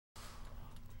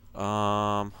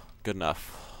Good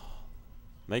enough.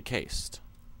 Make haste.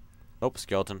 Nope,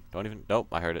 skeleton. Don't even. Nope,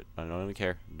 I heard it. I don't even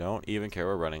care. Don't even care.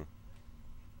 We're running.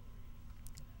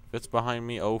 If it's behind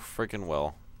me, oh freaking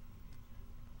well.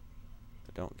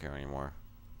 I don't care anymore.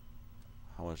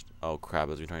 How much? Oh crap!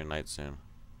 It's turning night soon.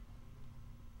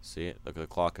 See it? Look at the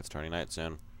clock. It's turning night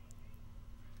soon.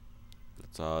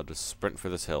 Let's just sprint for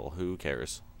this hill. Who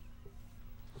cares?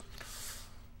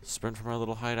 Sprint from our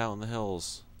little hideout in the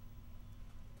hills.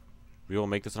 We will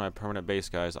make this my permanent base,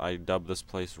 guys. I dub this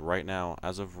place right now.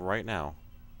 As of right now.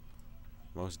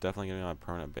 Most definitely going to be my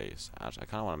permanent base. Actually, I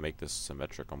kind of want to make this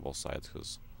symmetric on both sides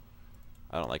because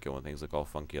I don't like it when things look all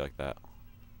funky like that.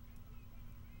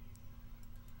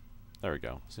 There we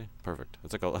go. See? Perfect.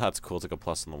 It's like a, that's cool. It's like a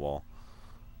plus on the wall.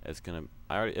 It's gonna.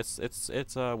 I already.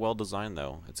 It's well designed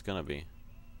though. It's gonna be.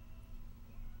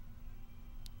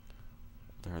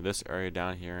 Turn this area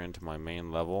down here into my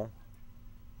main level.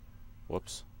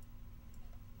 Whoops.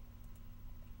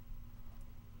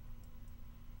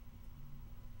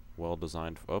 Well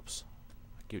designed. Oops.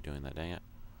 I keep doing that. Dang it.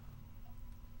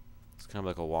 It's kind of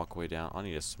like a walkway down. I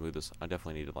need to smooth this. I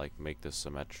definitely need to like make this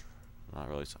symmetric. Not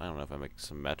really. I don't know if I make it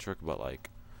symmetric, but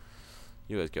like,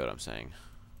 you guys get what I'm saying.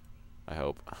 I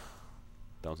hope.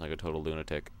 Don't sound like a total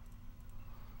lunatic.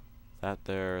 That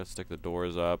there. Stick the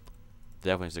doors up.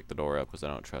 Definitely stick the door up because I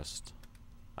don't trust.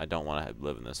 I don't want to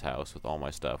live in this house with all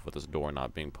my stuff with this door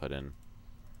not being put in.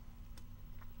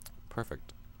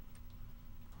 Perfect.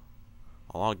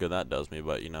 A lot of good that does me,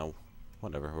 but you know,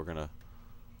 whatever. We're gonna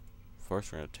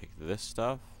first we're gonna take this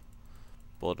stuff,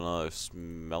 build another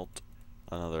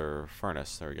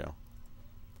furnace. There we go.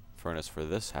 Furnace for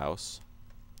this house.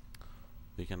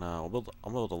 We can I'll build a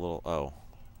little. Oh,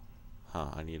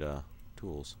 I need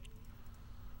tools.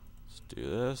 Let's do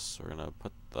this. We're gonna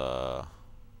put the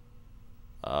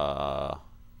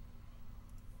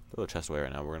build a chest away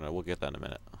right now. We'll get that in a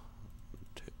minute.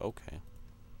 Okay.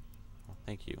 Well,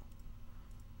 thank you.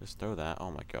 Just throw that.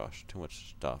 Oh my gosh, too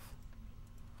much stuff.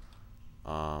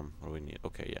 What do we need?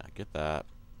 Okay, yeah, get that.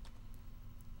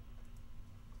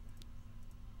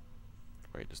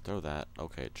 Wait, just throw that.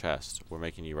 Okay, chest. We're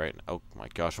making you right now. Oh my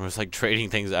gosh, I'm just like trading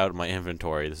things out of my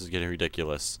inventory. This is getting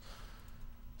ridiculous.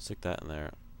 Stick that in there.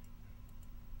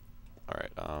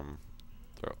 Alright,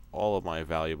 throw all of my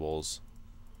valuables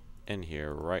in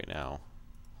here right now.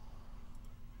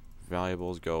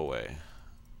 Valuables go away.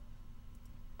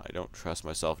 I don't trust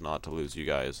myself not to lose you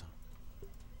guys.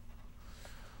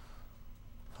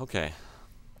 Okay.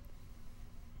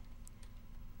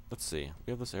 Let's see.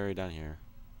 We have this area down here.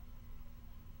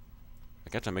 I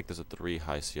got to make this a 3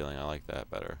 high ceiling. I like that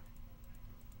better.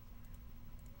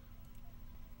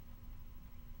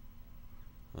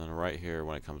 And then right here,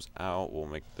 when it comes out, we'll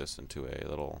make this into a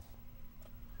little.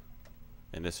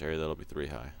 In this area, that'll be 3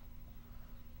 high.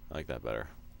 I like that better.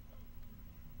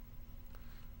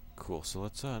 Cool. So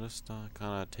let's just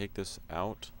kind of take this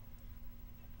out.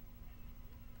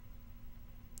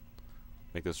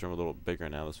 Make this room a little bigger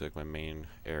now. This will be like my main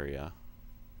area.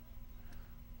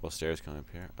 Well, stairs coming up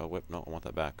here. Oh, wait, no, I want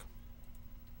that back.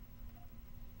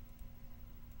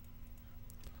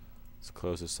 Let's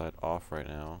close this side off right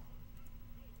now.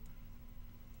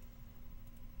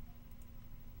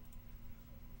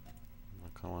 I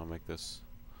kind of want to make this.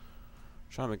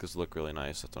 Trying to make this look really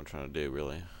nice. That's what I'm trying to do,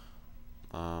 really.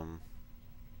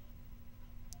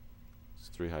 It's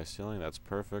 3 high ceiling. That's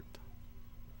perfect.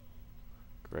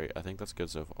 Great. I think that's good.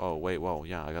 So, oh wait, whoa,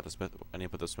 yeah, I got the smith. I need to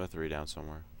put the smithery down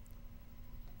somewhere.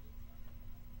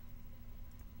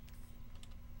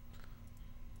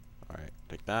 All right,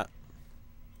 take that.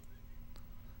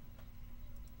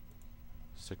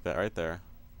 Stick that right there.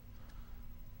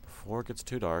 Before it gets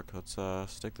too dark, let's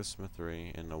stick the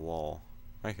smithery in the wall.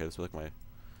 Right here. This will look my. I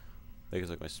think it's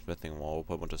like my smithing wall. We'll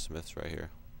put a bunch of smiths right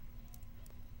here.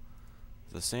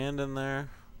 Is the sand in there?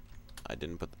 I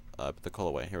didn't put the coal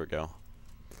away. Here we go.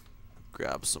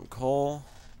 Grab some coal.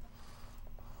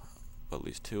 Put at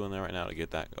least 2 in there right now to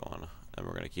get that going. And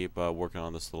we're gonna keep working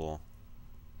on this little.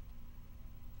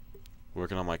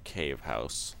 Working on my cave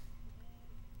house.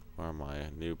 Or my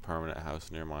new permanent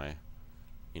house near my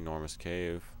enormous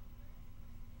cave.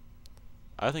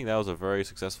 I think that was a very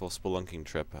successful spelunking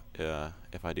trip,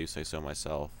 if I do say so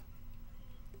myself.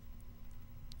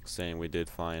 Saying we did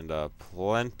find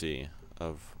plenty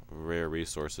of rare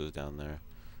resources down there.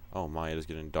 Oh my, it is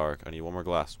getting dark. I need one more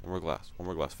glass, one more glass, one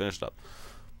more glass. Finished up.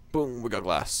 Boom, we got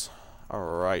glass.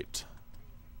 Alright.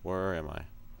 Where am I?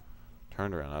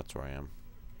 Turned around, that's where I am.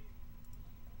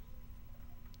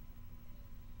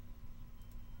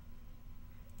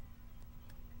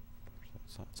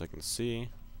 So I can see.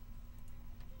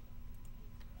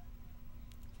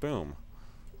 Boom.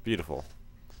 Beautiful.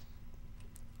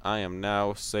 I am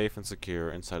now safe and secure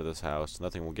inside of this house.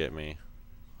 Nothing will get me.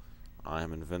 I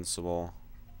am invincible.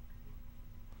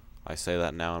 I say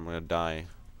that now, I'm gonna die.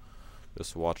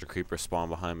 Just watch a creeper spawn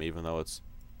behind me, even though it's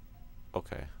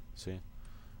okay. See,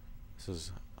 this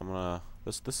is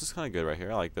kind of good right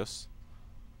here. I like this.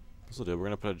 This will do. We're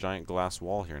gonna put a giant glass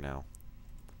wall here now.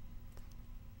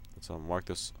 So mark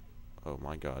this. Oh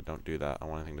my God! Don't do that. I don't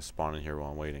want anything to spawn in here while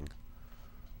I'm waiting.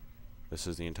 This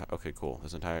is the entire. Okay, cool.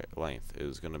 This entire length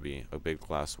is gonna be a big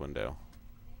glass window.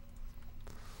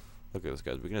 Look at this,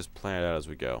 guys. We can just plan it out as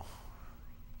we go.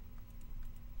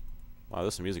 Wow,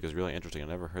 this music is really interesting. I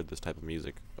never heard this type of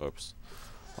music. Oops.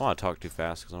 I don't want to talk too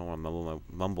fast because I don't want to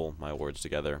mumble my words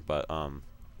together. But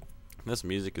this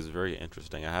music is very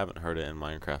interesting. I haven't heard it in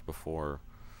Minecraft before.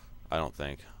 I don't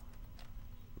think.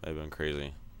 I've been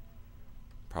crazy.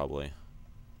 Probably.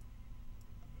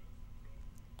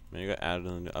 Maybe it got added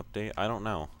in the new update. I don't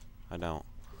know. I don't.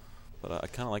 But I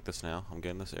kind of like this now. I'm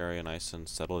getting this area nice and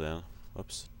settled in.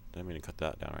 Oops. Didn't mean to cut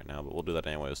that down right now, but we'll do that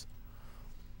anyways.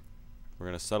 We're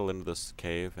gonna settle into this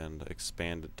cave and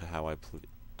expand it to how I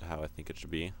think it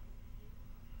should be.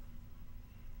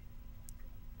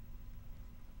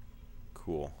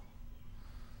 Cool.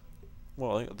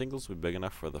 Well, I think this will be big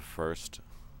enough for the first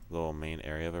little main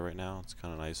area of it right now. It's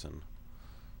kind of nice and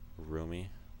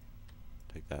roomy.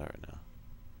 Take that right now.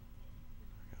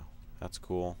 There we go. That's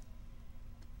cool.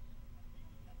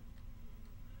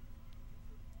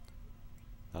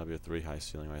 That'll be a 3 high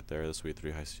ceiling right there. This will be a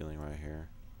 3 high ceiling right here.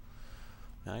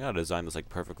 Man, I gotta design this like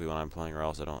perfectly when I'm playing, or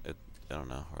else I don't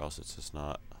know, or else it's just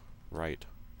not right.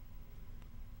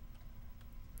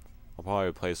 I'll probably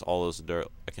replace all this dirt.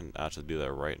 I can actually do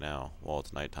that right now while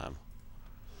it's nighttime.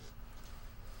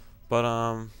 But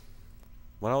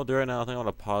what I'll do right now, I think I'm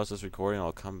gonna pause this recording. And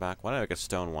I'll come back. Why don't I make a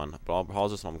stone one? But I'll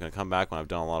pause this and I'm gonna come back when I've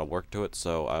done a lot of work to it.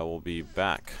 So I will be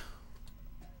back.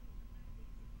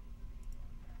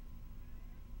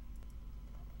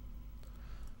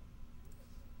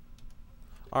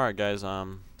 Alright guys,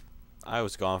 I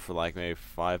was gone for like maybe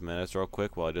 5 minutes real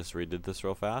quick while I just redid this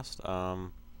real fast. Just a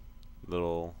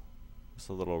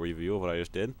little review of what I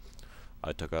just did.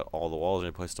 I took out all the walls and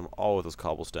replaced them all with this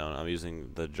cobblestone. I'm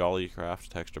using the Jollycraft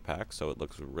texture pack, so it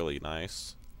looks really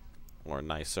nice, or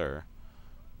nicer.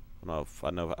 I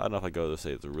don't know if I go to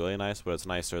say it's really nice, but it's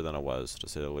nicer than it was, to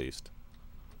say the least.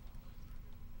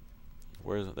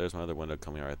 There's my other window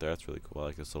coming out right there. That's really cool. I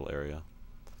like this little area.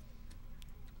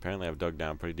 Apparently I've dug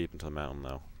down pretty deep into the mountain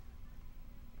though.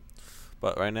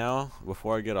 But right now,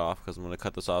 before I get off, because I'm going to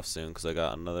cut this off soon, because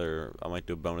I might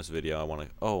do a bonus video.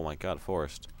 Oh my God,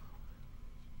 forest.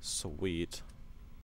 Sweet.